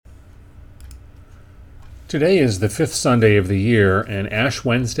Today is the fifth Sunday of the year, and Ash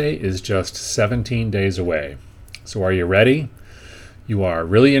Wednesday is just 17 days away. So are you ready? You are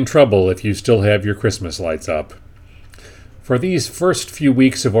really in trouble if you still have your Christmas lights up. For these first few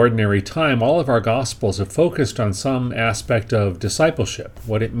weeks of Ordinary Time, all of our Gospels have focused on some aspect of discipleship,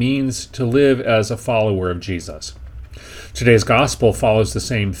 what it means to live as a follower of Jesus. Today's Gospel follows the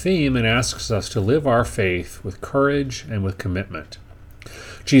same theme and asks us to live our faith with courage and with commitment.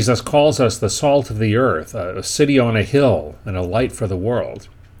 Jesus calls us the salt of the earth, a city on a hill, and a light for the world.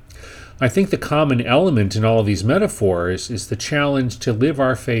 I think the common element in all of these metaphors is the challenge to live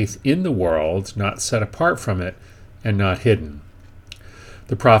our faith in the world, not set apart from it, and not hidden.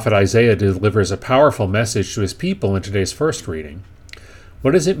 The prophet Isaiah delivers a powerful message to his people in today's first reading.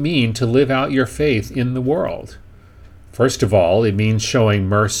 What does it mean to live out your faith in the world? First of all, it means showing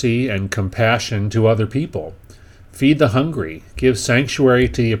mercy and compassion to other people. Feed the hungry, give sanctuary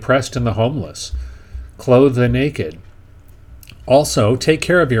to the oppressed and the homeless, clothe the naked. Also, take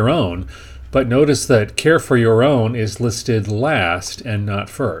care of your own, but notice that care for your own is listed last and not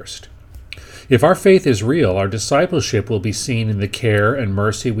first. If our faith is real, our discipleship will be seen in the care and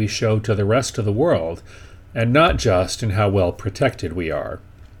mercy we show to the rest of the world, and not just in how well protected we are.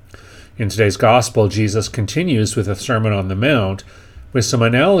 In today's Gospel, Jesus continues with the Sermon on the Mount, with some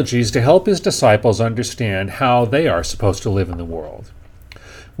analogies to help his disciples understand how they are supposed to live in the world.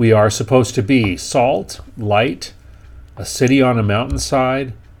 We are supposed to be salt, light, a city on a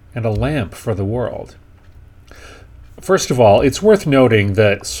mountainside, and a lamp for the world. First of all, it's worth noting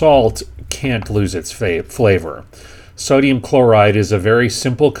that salt can't lose its flavor. Sodium chloride is a very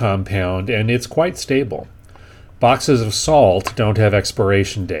simple compound, and it's quite stable. Boxes of salt don't have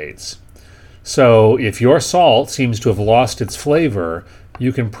expiration dates. So, if your salt seems to have lost its flavor,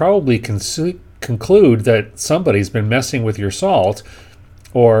 you can probably conclude that somebody's been messing with your salt,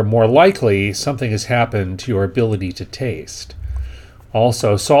 or more likely, something has happened to your ability to taste.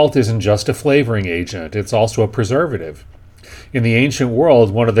 Also, salt isn't just a flavoring agent, it's also a preservative. In the ancient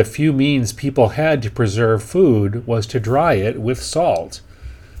world, one of the few means people had to preserve food was to dry it with salt.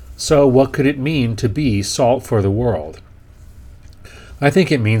 So, what could it mean to be salt for the world? I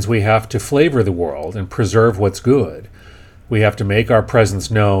think it means we have to flavor the world and preserve what's good. We have to make our presence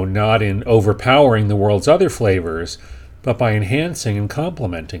known not in overpowering the world's other flavors, but by enhancing and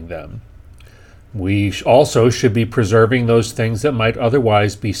complementing them. We also should be preserving those things that might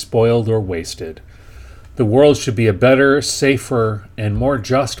otherwise be spoiled or wasted. The world should be a better, safer, and more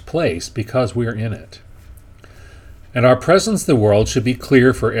just place because we're in it. And our presence in the world should be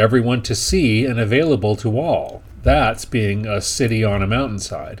clear for everyone to see and available to all. That's being a city on a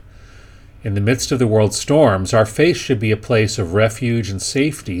mountainside. In the midst of the world's storms, our faith should be a place of refuge and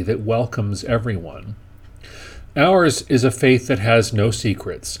safety that welcomes everyone. Ours is a faith that has no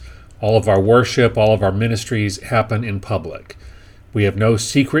secrets. All of our worship, all of our ministries happen in public. We have no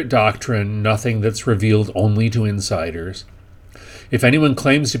secret doctrine, nothing that's revealed only to insiders. If anyone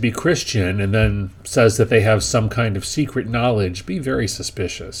claims to be Christian and then says that they have some kind of secret knowledge, be very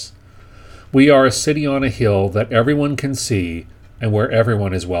suspicious. We are a city on a hill that everyone can see and where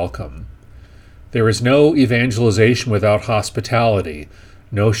everyone is welcome. There is no evangelization without hospitality,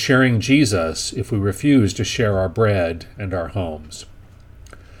 no sharing Jesus if we refuse to share our bread and our homes.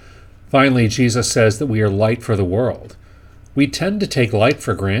 Finally, Jesus says that we are light for the world. We tend to take light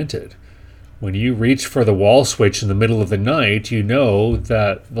for granted. When you reach for the wall switch in the middle of the night, you know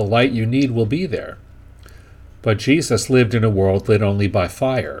that the light you need will be there. But Jesus lived in a world lit only by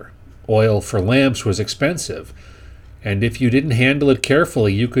fire. Oil for lamps was expensive, and if you didn't handle it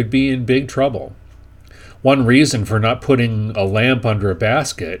carefully, you could be in big trouble. One reason for not putting a lamp under a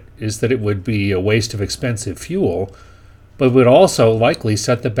basket is that it would be a waste of expensive fuel, but would also likely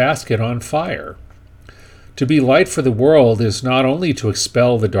set the basket on fire. To be light for the world is not only to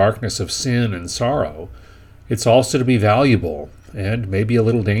expel the darkness of sin and sorrow, it's also to be valuable and maybe a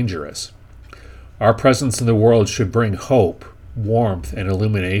little dangerous. Our presence in the world should bring hope, warmth, and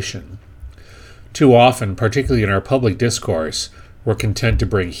illumination. Too often, particularly in our public discourse, we're content to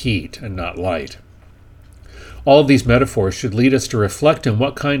bring heat and not light. All of these metaphors should lead us to reflect on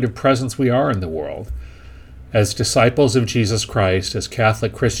what kind of presence we are in the world. As disciples of Jesus Christ, as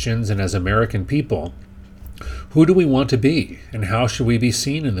Catholic Christians, and as American people, who do we want to be, and how should we be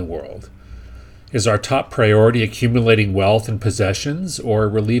seen in the world? Is our top priority accumulating wealth and possessions, or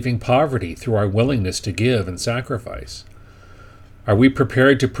relieving poverty through our willingness to give and sacrifice? Are we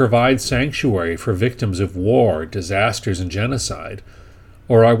prepared to provide sanctuary for victims of war, disasters, and genocide?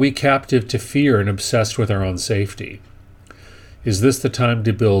 Or are we captive to fear and obsessed with our own safety? Is this the time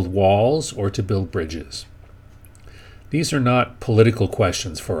to build walls or to build bridges? These are not political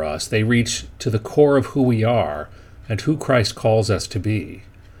questions for us. They reach to the core of who we are and who Christ calls us to be.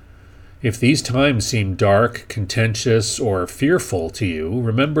 If these times seem dark, contentious, or fearful to you,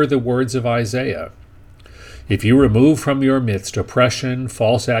 remember the words of Isaiah. If you remove from your midst oppression,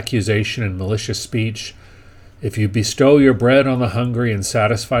 false accusation, and malicious speech, if you bestow your bread on the hungry and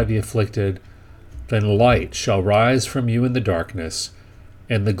satisfy the afflicted, then light shall rise from you in the darkness,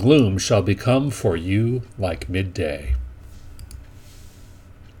 and the gloom shall become for you like midday.